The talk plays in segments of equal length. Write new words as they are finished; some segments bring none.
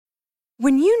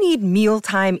When you need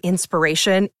mealtime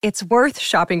inspiration, it's worth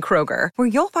shopping Kroger, where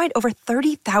you'll find over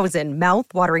 30,000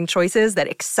 mouth-watering choices that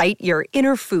excite your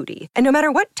inner foodie. And no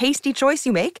matter what tasty choice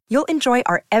you make, you'll enjoy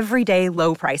our everyday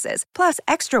low prices, plus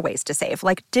extra ways to save,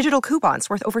 like digital coupons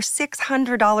worth over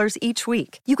 $600 each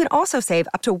week. You can also save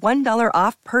up to $1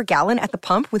 off per gallon at the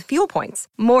pump with fuel points.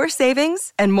 More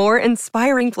savings and more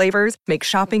inspiring flavors make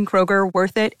shopping Kroger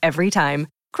worth it every time.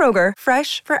 Kroger,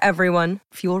 fresh for everyone.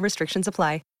 Fuel restrictions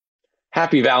apply.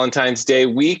 Happy Valentine's Day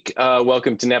week.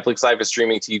 Welcome to Netflix Live, a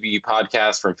streaming TV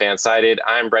podcast from Fansided.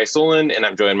 I'm Bryce Olin, and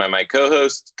I'm joined by my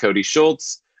co-host, Cody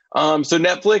Schultz. So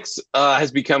Netflix has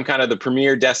become kind of the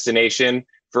premier destination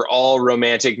for all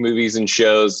romantic movies and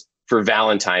shows for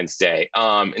Valentine's Day.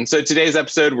 And so today's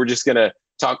episode, we're just going to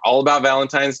talk all about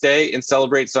Valentine's Day and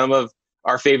celebrate some of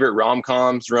our favorite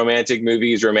rom-coms, romantic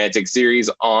movies, romantic series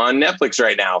on Netflix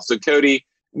right now. So Cody,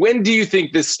 when do you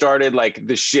think this started, like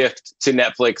the shift to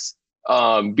Netflix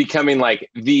becoming like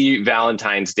the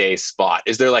Valentine's Day spot?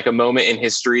 Is there like a moment in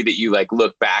history that you like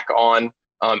look back on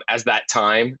as that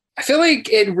time? I feel like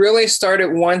it really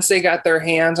started once they got their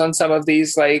hands on some of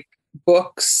these like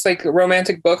books, like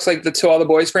romantic books, like the To All the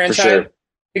Boys franchise. Sure.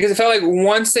 Because it felt like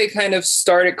once they kind of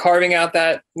started carving out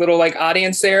that little like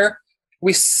audience there,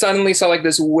 we suddenly saw like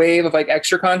this wave of like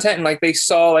extra content, and like they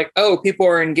saw like, oh, people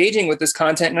are engaging with this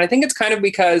content. And I think it's kind of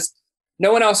because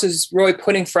no one else is really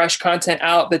putting fresh content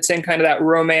out that's in kind of that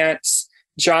romance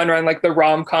genre and like the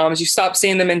rom-coms. You stop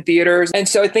seeing them in theaters. And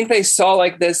so I think they saw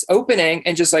like this opening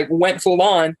and just like went full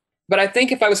on. But I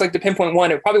think if I was like to pinpoint one,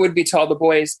 it probably would be To All the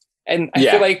Boys. And I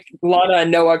feel like Lana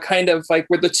and Noah kind of like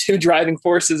were the two driving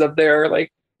forces of their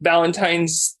like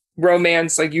Valentine's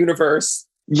romance like universe.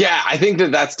 Yeah, I think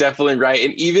that that's definitely right.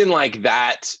 And even like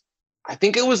that, I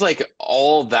think it was like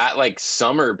all that like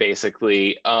summer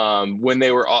basically when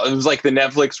they were all, it was like the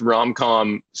Netflix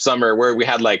rom-com summer where we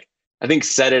had like, I think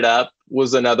Set It Up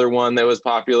was another one that was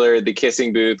popular, The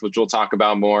Kissing Booth, which we'll talk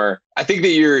about more. I think that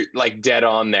you're like dead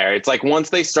on there. It's like once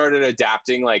they started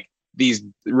adapting like these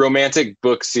romantic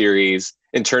book series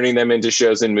and turning them into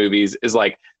shows and movies is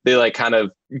like they like kind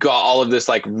of got all of this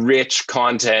like rich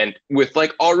content with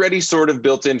like already sort of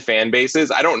built-in fan bases.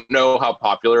 I don't know how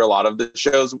popular a lot of the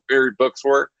shows or books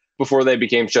were before they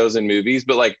became shows and movies,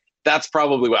 but like that's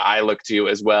probably what I look to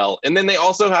as well. And then they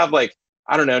also have like,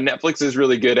 I don't know, Netflix is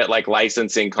really good at like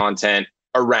licensing content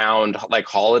around like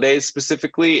holidays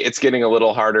specifically. It's getting a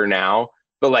little harder now,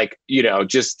 but like, you know,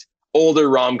 just older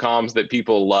rom-coms that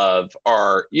people love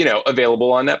are, you know,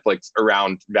 available on Netflix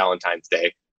around Valentine's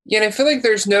Day. Yeah, and I feel like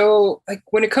there's no, like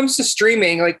when it comes to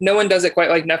streaming, like no one does it quite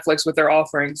like Netflix with their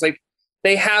offerings. Like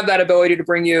they have that ability to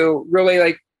bring you really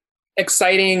like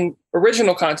exciting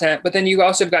original content, but then you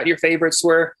also have got your favorites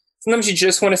where sometimes you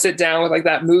just want to sit down with like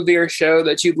that movie or show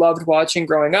that you loved watching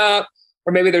growing up,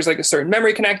 or maybe there's like a certain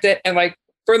memory connected. And like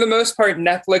for the most part,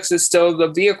 Netflix is still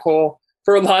the vehicle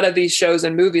for a lot of these shows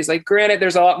and movies. Like granted,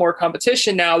 there's a lot more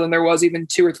competition now than there was even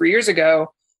 2 or 3 years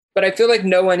ago. But I feel like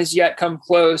no one has yet come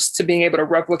close to being able to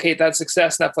replicate that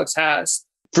success Netflix has.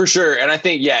 For sure. And I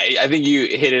think you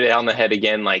hit it on the head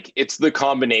again. Like it's the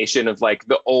combination of like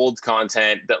the old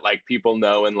content that like people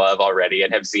know and love already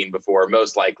and have seen before,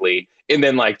 most likely. And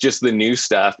then like just the new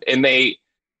stuff. And they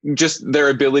just their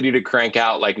ability to crank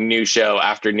out like new show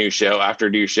after new show after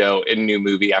new show and new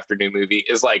movie after new movie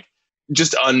is like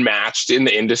just unmatched in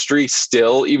the industry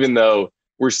still, even though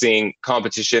we're seeing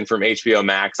competition from HBO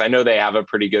Max. I know they have a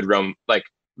pretty good like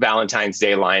Valentine's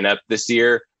Day lineup this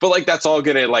year, but like that's all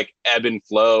going to like ebb and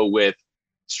flow with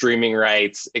streaming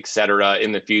rights, etc.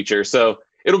 in the future. So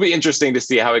it'll be interesting to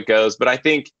see how it goes. But I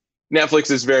think Netflix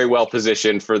is very well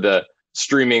positioned for the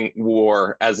streaming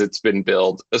war as it's been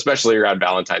billed, especially around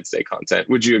Valentine's Day content.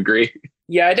 Would you agree?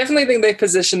 Yeah, I definitely think they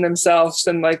position themselves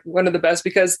in like one of the best,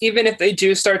 because even if they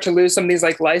do start to lose some of these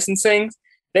like licensing,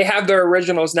 they have their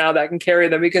originals now that can carry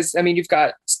them. Because I mean, you've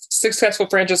got successful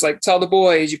franchises like To All the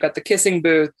Boys, you've got The Kissing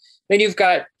Booth, then you've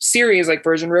got series like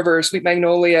Virgin River, Sweet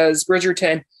Magnolias,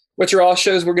 Bridgerton, which are all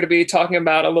shows we're going to be talking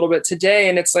about a little bit today.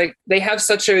 And it's like they have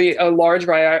such a large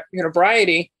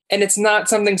variety, and it's not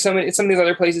something some of these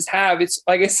other places have. It's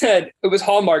like I said, it was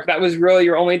Hallmark. That was really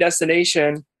your only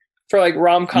destination for like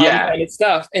rom-com kind of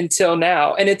stuff until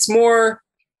now. And it's more,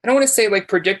 I don't want to say like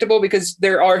predictable, because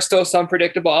there are still some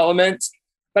predictable elements,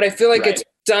 but I feel like it's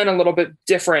done a little bit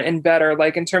different and better.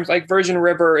 Like in terms like Virgin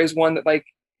River is one that like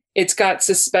it's got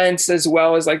suspense as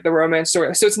well as like the romance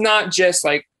story. So it's not just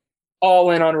like all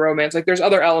in on romance. Like there's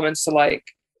other elements to like.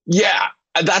 Yeah,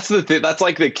 that's the thing. That's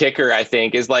like the kicker, I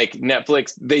think, is like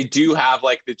Netflix. They do have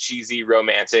like the cheesy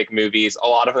romantic movies. A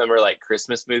lot of them are like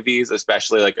Christmas movies,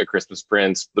 especially like A Christmas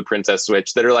Prince, The Princess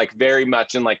Switch, that are like very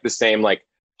much in like the same like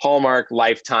Hallmark,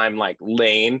 Lifetime, like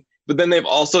lane. But then they've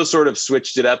also sort of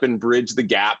switched it up and bridged the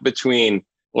gap between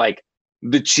like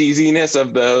the cheesiness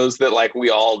of those that like we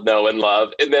all know and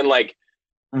love, and then like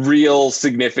real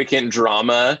significant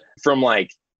drama from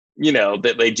like, you know,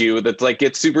 that they do that's like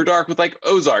gets super dark with like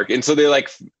Ozark. And so they like,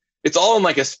 it's all in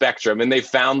like a spectrum, and they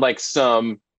found like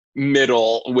some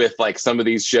middle with like some of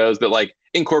these shows that like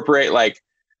incorporate like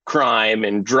crime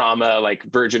and drama, like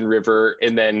Virgin River,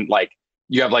 and then like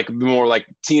you have like more like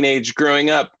teenage growing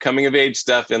up, coming of age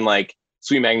stuff, and like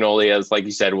Sweet Magnolias, like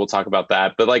you said, we'll talk about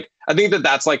that. But like, I think that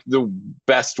that's like the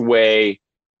best way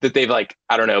that they've like,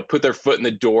 I don't know, put their foot in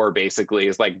the door basically,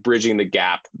 is like bridging the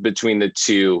gap between the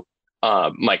two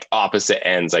like opposite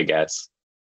ends, I guess.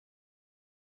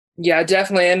 Yeah,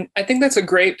 definitely. And I think that's a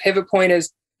great pivot point,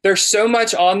 is there's so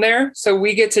much on there. So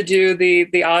we get to do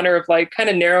the honor of like kind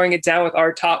of narrowing it down with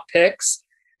our top picks.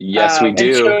 Yes, we do.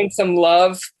 And showing some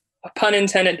love, pun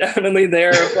intended, definitely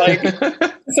there, of like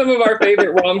some of our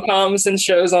favorite rom-coms and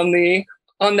shows on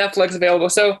Netflix available.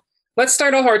 So let's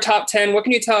start off our top 10. What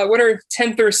can you tell? What are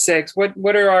 10 through 6?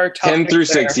 What are our top 10 through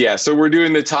 6? There? Yeah. So we're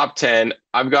doing the top 10.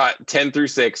 I've got 10 through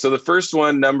 6. So the first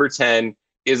one, number 10,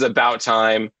 is About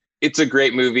Time. It's a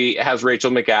great movie. It has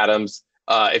Rachel McAdams.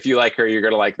 If you like her, you're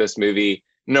going to like this movie.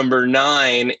 Number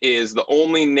 9 is the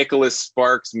only Nicholas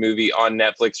Sparks movie on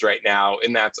Netflix right now,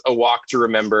 and that's A Walk to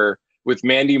Remember with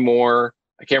Mandy Moore.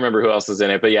 I can't remember who else is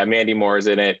in it, but yeah, Mandy Moore is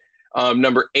in it.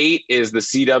 Number 8 is the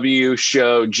CW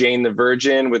show Jane the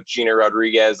Virgin with Gina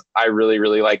Rodriguez. I really,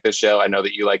 really like this show. I know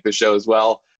that you like the show as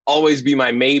well. Always Be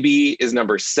My Maybe is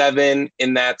number 7,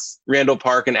 and that's Randall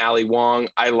Park and Ali Wong.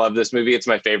 I love this movie. It's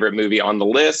my favorite movie on the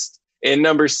list. And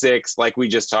number 6, like we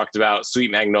just talked about,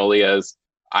 Sweet Magnolias.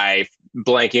 I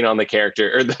blanking on the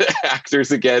character or the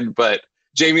actors again, but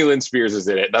Jamie Lynn Spears is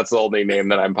in it. That's the only name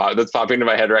that that's popping into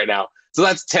my head right now. So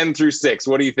that's 10 through 6.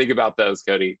 What do you think about those,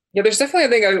 Cody? Yeah, there's definitely, I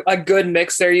think, a good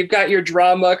mix there. You've got your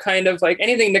drama, kind of like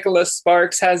anything Nicholas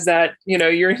Sparks has that,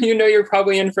 you're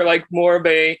probably in for like more of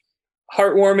a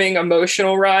heartwarming,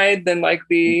 emotional ride than like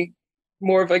the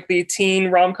more of like the teen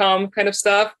rom-com kind of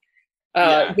stuff.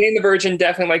 Jane the Virgin,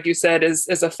 definitely, like you said, is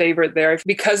a favorite there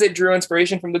because it drew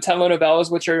inspiration from the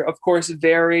telenovelas, which are, of course,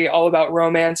 very all about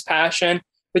romance, passion.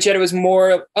 But yet it was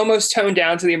more almost toned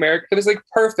down to the American. It was like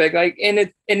perfect, like, and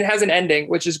it has an ending,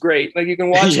 which is great. Like you can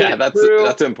watch it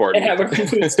that's important, and have a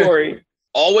complete story.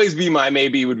 Always Be My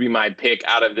Maybe would be my pick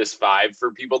out of this 5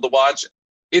 for people to watch.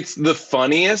 It's the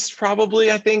funniest,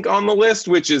 probably, I think, on the list,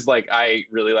 which is like, I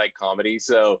really like comedy,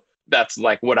 so that's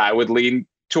like what I would lean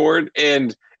toward.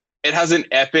 And it has an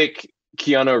epic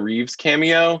Keanu Reeves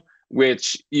cameo,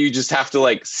 which you just have to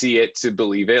like see it to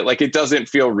believe it. Like it doesn't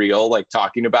feel real, like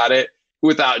talking about it,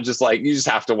 without just like, you just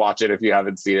have to watch it if you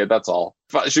haven't seen it. That's all.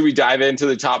 Should we dive into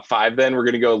the top 5 then? We're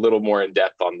going to go a little more in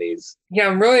depth on these. Yeah,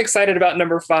 I'm really excited about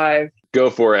number 5.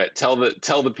 Go for it. Tell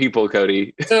the people,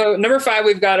 Cody. So number 5,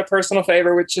 we've got a personal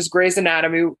favorite, which is Grey's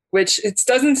Anatomy, which it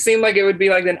doesn't seem like it would be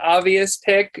like an obvious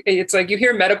pick. It's like you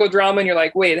hear medical drama and you're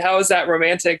like, wait, how is that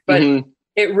romantic? But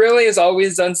it really has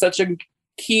always done such a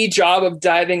key job of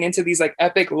diving into these like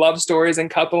epic love stories and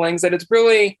couplings that it's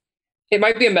really, it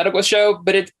might be a medical show,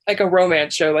 but it's like a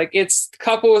romance show. Like it's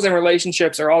couples and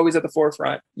relationships are always at the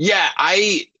forefront. Yeah,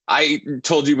 I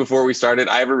told you before we started,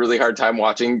 I have a really hard time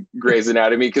watching Grey's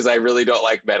Anatomy because I really don't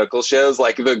like medical shows.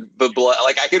 Like the blood,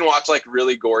 like I can watch like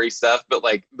really gory stuff, but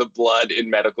like the blood in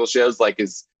medical shows, like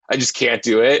I just can't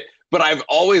do it. But I've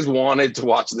always wanted to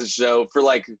watch this show for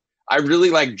like, I really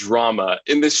like drama,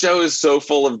 and this show is so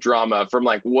full of drama from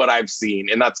like what I've seen.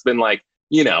 And that's been like,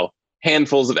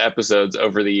 handfuls of episodes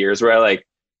over the years where I like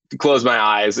close my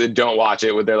eyes and don't watch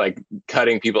it when they're like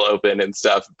cutting people open and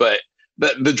stuff. But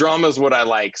the drama is what I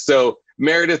like. So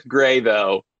Meredith Grey,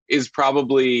 though, is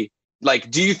probably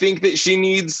like, do you think that she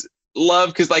needs love?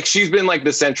 Because like she's been like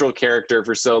the central character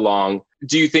for so long.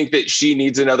 Do you think that she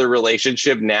needs another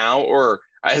relationship now, or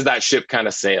has that ship kind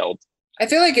of sailed? I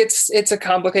feel like it's a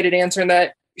complicated answer in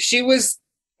that she was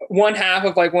one half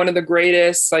of like one of the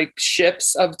greatest like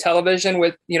ships of television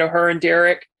with, her and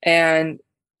Derek, and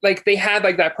like they had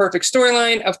like that perfect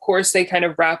storyline. Of course, they kind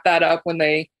of wrapped that up when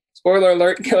they, spoiler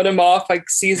alert, killed him off like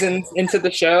seasons into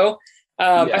the show.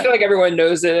 I feel like everyone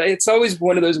knows it. It's always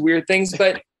one of those weird things,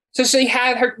 but so she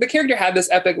had the character had this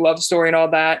epic love story and all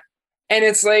that. And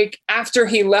it's like, after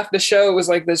he left the show, it was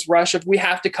like this rush of, we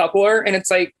have to couple her. And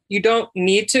it's like, you don't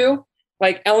need to.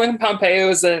 Like Ellen Pompeo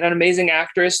is an amazing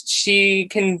actress. She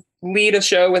can lead a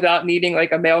show without needing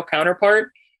like a male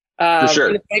counterpart. For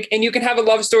sure. And you can have a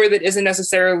love story that isn't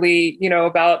necessarily,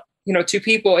 about, two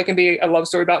people. It can be a love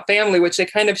story about family, which they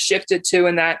kind of shifted to,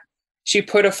 in that she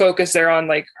put a focus there on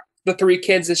like the 3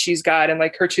 kids that she's got and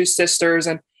like her 2 sisters.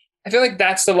 And I feel like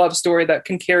that's the love story that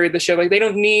can carry the show. Like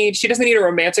she doesn't need a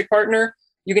romantic partner.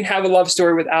 You can have a love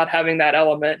story without having that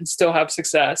element and still have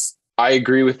success. I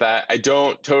agree with that. I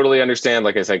don't totally understand,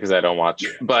 like I said, because I don't watch,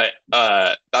 but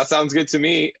that sounds good to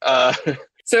me.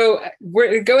 So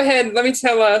go ahead.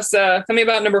 Tell me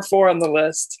about number 4 on the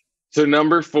list. So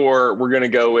number 4, we're going to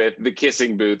go with The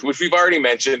Kissing Booth, which we've already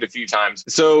mentioned a few times.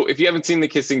 So if you haven't seen The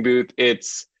Kissing Booth,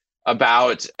 it's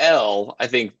about Elle, I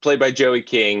think, played by Joey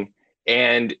King.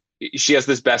 And she has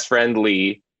this best friend,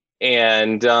 Lee.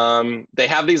 And they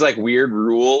have these like weird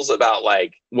rules about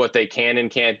like what they can and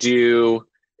can't do.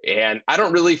 And I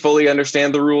don't really fully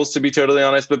understand the rules, to be totally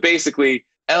honest. But basically,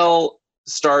 Elle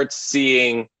starts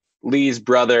seeing Lee's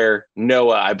brother,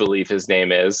 Noah, I believe his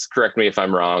name is. Correct me if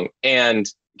I'm wrong. And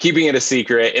keeping it a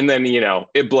secret. And then,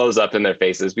 it blows up in their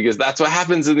faces because that's what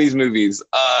happens in these movies.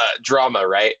 Drama,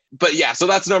 right? But yeah, so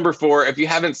that's number 4. If you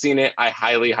haven't seen it, I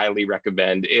highly, highly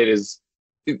recommend. It is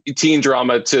teen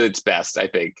drama to its best, I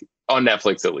think, on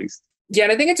Netflix at least. Yeah,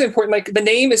 and I think it's important. Like the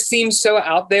name seems so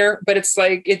out there, but it's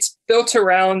like it's built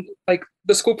around like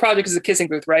the school project is a kissing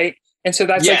booth, right? And so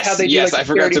that's like how they do. Yes, like, I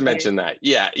forgot to mention that.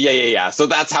 Yeah. So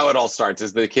that's how it all starts,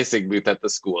 is the kissing booth at the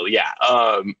school. Yeah.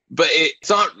 But it's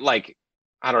not like,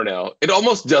 I don't know. It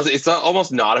almost does. It's not,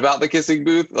 almost not about the kissing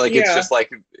booth. Like it's just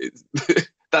like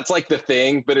that's like the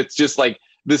thing. But it's just like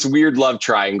this weird love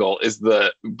triangle is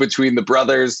between the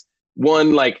brothers.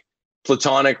 One like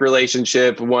platonic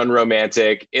relationship, one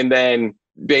romantic, and then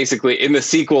basically in the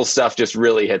sequel stuff just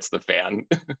really hits the fan.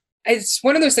 It's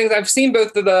one of those things. I've seen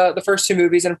both of the first 2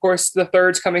 movies, and of course the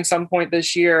third's coming some point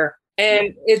this year.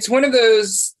 And it's one of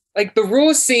those, like, the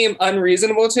rules seem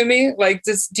unreasonable to me. Like,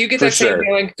 do you get that same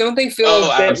feeling? Don't they feel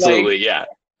a bit absolutely, like, yeah.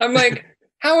 I'm like,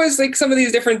 how is like some of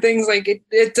these different things, like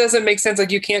it doesn't make sense.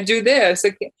 Like, you can't do this.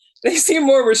 Like, they seem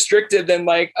more restrictive than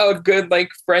like a good like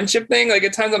friendship thing. Like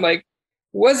at times I'm like,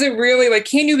 was it really like,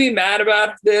 can you be mad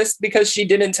about this because she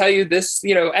didn't tell you this,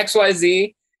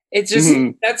 XYZ? It's just,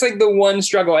 that's like the one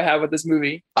struggle I have with this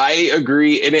movie. I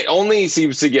agree. And it only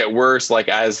seems to get worse, like,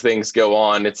 as things go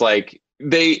on. It's like,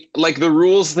 they like the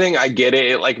rules thing. I get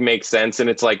it. It like makes sense. And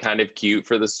it's like kind of cute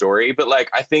for the story. But like,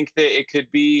 I think that it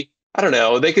could be, I don't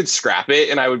know, they could scrap it.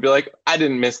 And I would be like, I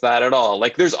didn't miss that at all.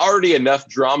 Like, there's already enough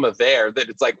drama there that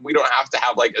it's like, we don't have to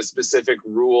have like a specific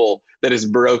rule that is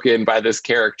broken by this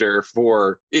character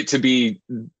for it to be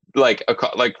like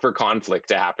for conflict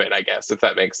to happen, I guess, if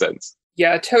that makes sense.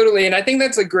 Yeah, totally. And I think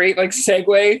that's a great like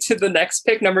segue to the next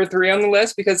pick, number 3 on the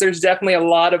list, because there's definitely a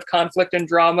lot of conflict and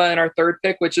drama in our third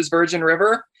pick, which is Virgin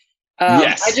River.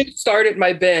 Yes. I just started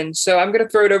my binge, so I'm going to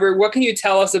throw it over. What can you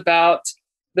tell us about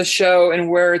the show and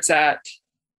where it's at?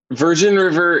 Virgin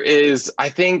River is, I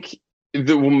think,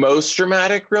 the most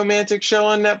dramatic romantic show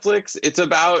on Netflix. It's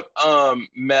about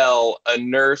Mel, a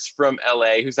nurse from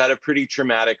LA who's had a pretty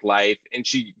traumatic life, and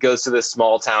she goes to this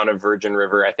small town of Virgin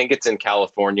River. I think it's in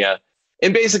California.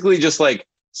 And basically just like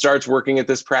starts working at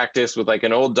this practice with like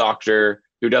an old doctor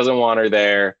who doesn't want her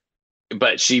there.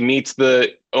 But she meets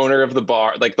the owner of the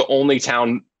bar, like the only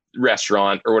town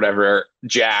restaurant or whatever,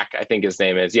 Jack, I think his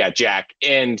name is. Yeah, Jack.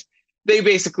 And they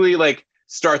basically like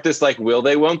start this like will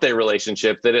they, won't they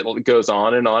relationship that it goes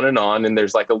on and on and on. And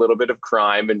there's like a little bit of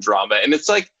crime and drama. And it's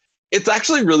like, it's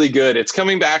actually really good. It's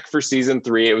coming back for season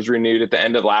 3. It was renewed at the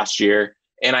end of last year.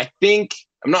 And I think,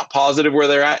 I'm not positive where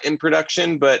they're at in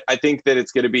production, but I think that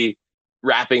it's going to be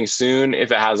wrapping soon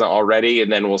if it hasn't already.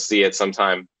 And then we'll see it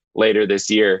sometime later this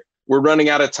year. We're running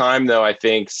out of time though, I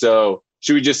think. So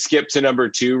should we just skip to number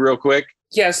 2 real quick?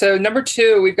 Yeah. So number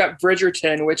 2, we've got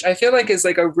Bridgerton, which I feel like is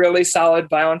like a really solid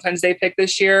Valentine's Day pick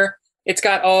this year. It's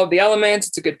got all of the elements.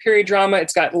 It's a good period drama.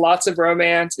 It's got lots of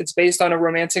romance. It's based on a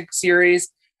romantic series.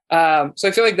 So I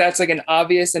feel like that's like an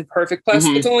obvious and perfect. Plus,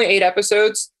 it's only 8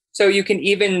 episodes. So you can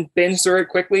even binge through it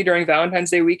quickly during Valentine's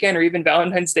Day weekend or even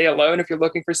Valentine's Day alone if you're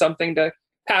looking for something to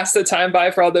pass the time by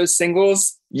for all those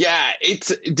singles. Yeah,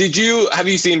 have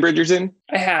you seen Bridgerton?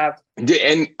 I have.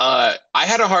 And I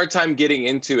had a hard time getting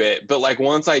into it, but like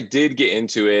once I did get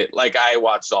into it, like I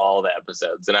watched all the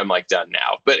episodes and I'm like done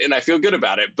now. And I feel good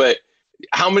about it. But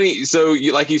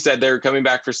like you said, they're coming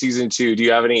back for season 2. Do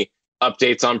you have any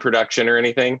updates on production or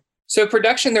anything? So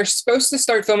production, they're supposed to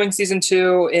start filming season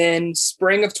 2 in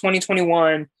spring of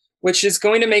 2021, which is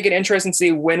going to make it interesting to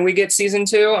see when we get season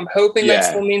 2. I'm hoping that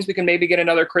still means we can maybe get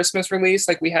another Christmas release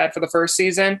like we had for the first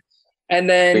season. And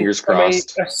then fingers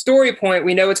crossed. A story point,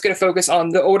 we know it's going to focus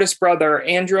on the oldest brother,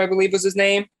 Andrew, I believe was his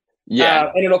name.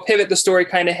 Yeah. And it'll pivot the story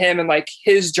kind of him and like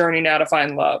his journey now to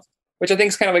find love, which I think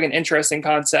is kind of like an interesting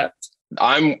concept.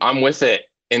 I'm with it.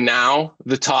 And now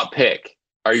the top pick.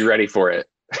 Are you ready for it?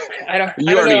 I don't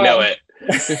already know it.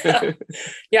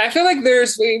 Yeah, I feel like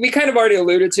we kind of already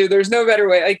alluded to, there's no better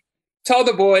way. Like, To All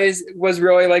the Boys was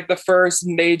really like the first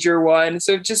major one.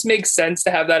 So it just makes sense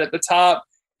to have that at the top.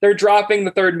 They're dropping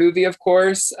the third movie, of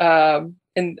course,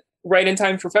 and right in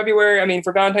time for February. I mean,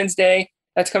 for Valentine's Day,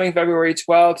 that's coming February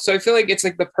 12th. So I feel like it's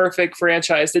like the perfect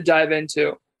franchise to dive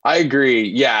into. I agree.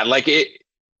 Yeah, like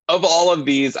of all of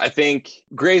these, I think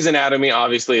Grey's Anatomy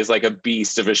obviously is like a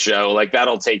beast of a show. Like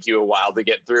that'll take you a while to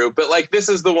get through. But like this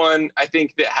is the one I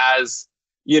think that has,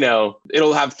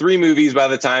 it'll have 3 movies by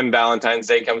the time Valentine's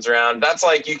Day comes around. That's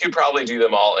like, you could probably do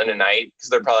them all in a night because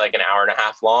they're probably like an hour and a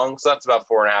half long. So that's about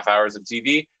 4.5 hours of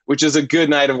TV, which is a good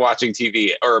night of watching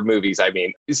TV or movies. I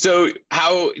mean, so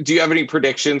do you have any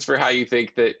predictions for how you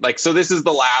think that, like, so this is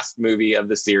the last movie of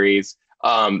the series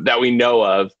that we know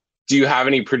of. Do you have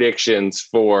any predictions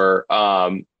for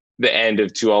the end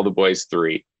of To All the Boys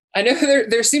 3? I know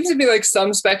there seems to be like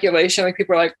some speculation, like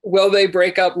people are like, will they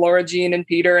break up Laura Jean and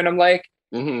Peter? And I'm like,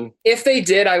 if they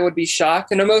did, I would be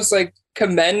shocked and almost like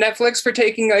commend Netflix for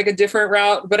taking like a different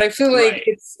route. But I feel like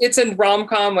it's a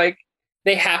rom-com, like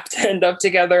they have to end up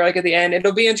together like at the end.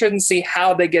 It'll be interesting to see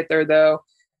how they get there though.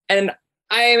 And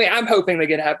I'm hoping they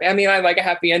get happy. I mean, I like a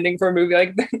happy ending for a movie.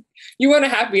 Like, you want a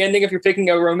happy ending if you're picking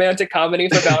a romantic comedy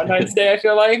for Valentine's Day, I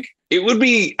feel like.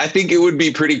 I think it would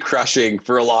be pretty crushing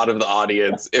for a lot of the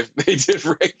audience if they did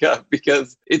break up,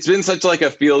 because it's been such like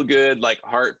a feel good, like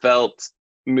heartfelt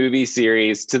movie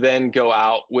series to then go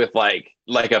out with like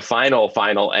a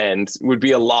final end would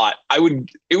be a lot.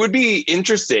 It would be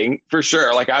interesting for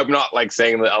sure. Like, I'm not like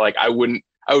saying that like I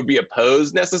would be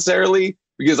opposed necessarily,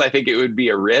 because I think it would be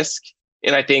a risk.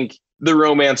 And I think the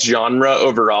romance genre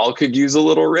overall could use a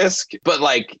little risk, but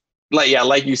like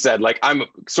you said, like I'm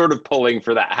sort of pulling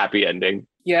for that happy ending.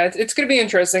 Yeah, it's going to be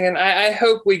interesting. And I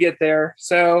hope we get there.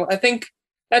 So I think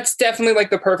that's definitely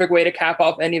like the perfect way to cap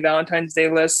off any Valentine's Day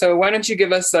list. So why don't you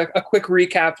give us a quick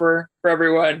recap for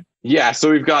everyone? Yeah.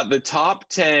 So we've got the top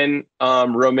 10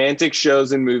 romantic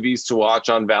shows and movies to watch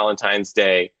on Valentine's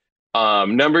Day.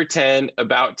 Number 10,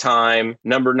 About Time.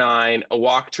 Number 9, A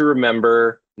Walk to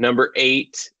Remember. Number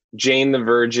 8, Jane the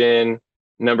Virgin.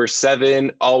 Number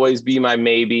 7, Always Be My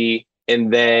Maybe.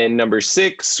 And then number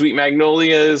 6, Sweet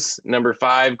Magnolias. Number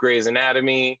 5, Grey's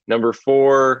Anatomy. Number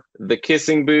 4, The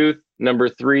Kissing Booth. Number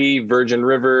 3, Virgin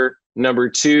River. Number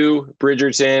 2,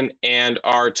 Bridgerton. And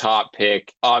our top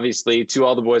pick, obviously, To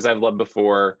All the Boys I've Loved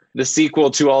Before. The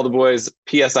sequel, To All the Boys,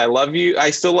 P.S. I Love You.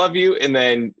 I Still Love You. And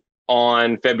then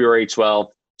on February 12th,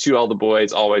 To All the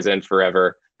Boys Always and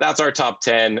Forever. That's our top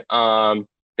 10.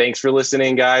 Thanks for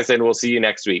listening, guys, and we'll see you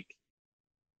next week.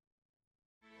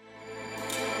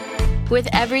 With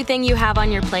everything you have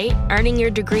on your plate, earning your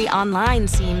degree online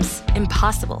seems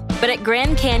impossible. But at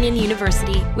Grand Canyon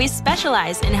University, we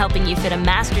specialize in helping you fit a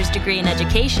master's degree in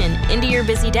education into your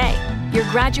busy day. Your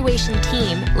graduation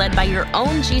team, led by your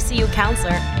own GCU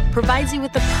counselor, provides you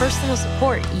with the personal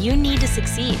support you need to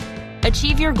succeed.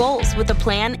 Achieve your goals with a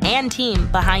plan and team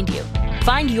behind you.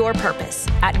 Find your purpose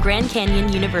at Grand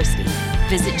Canyon University.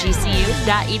 Visit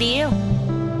gcu.edu.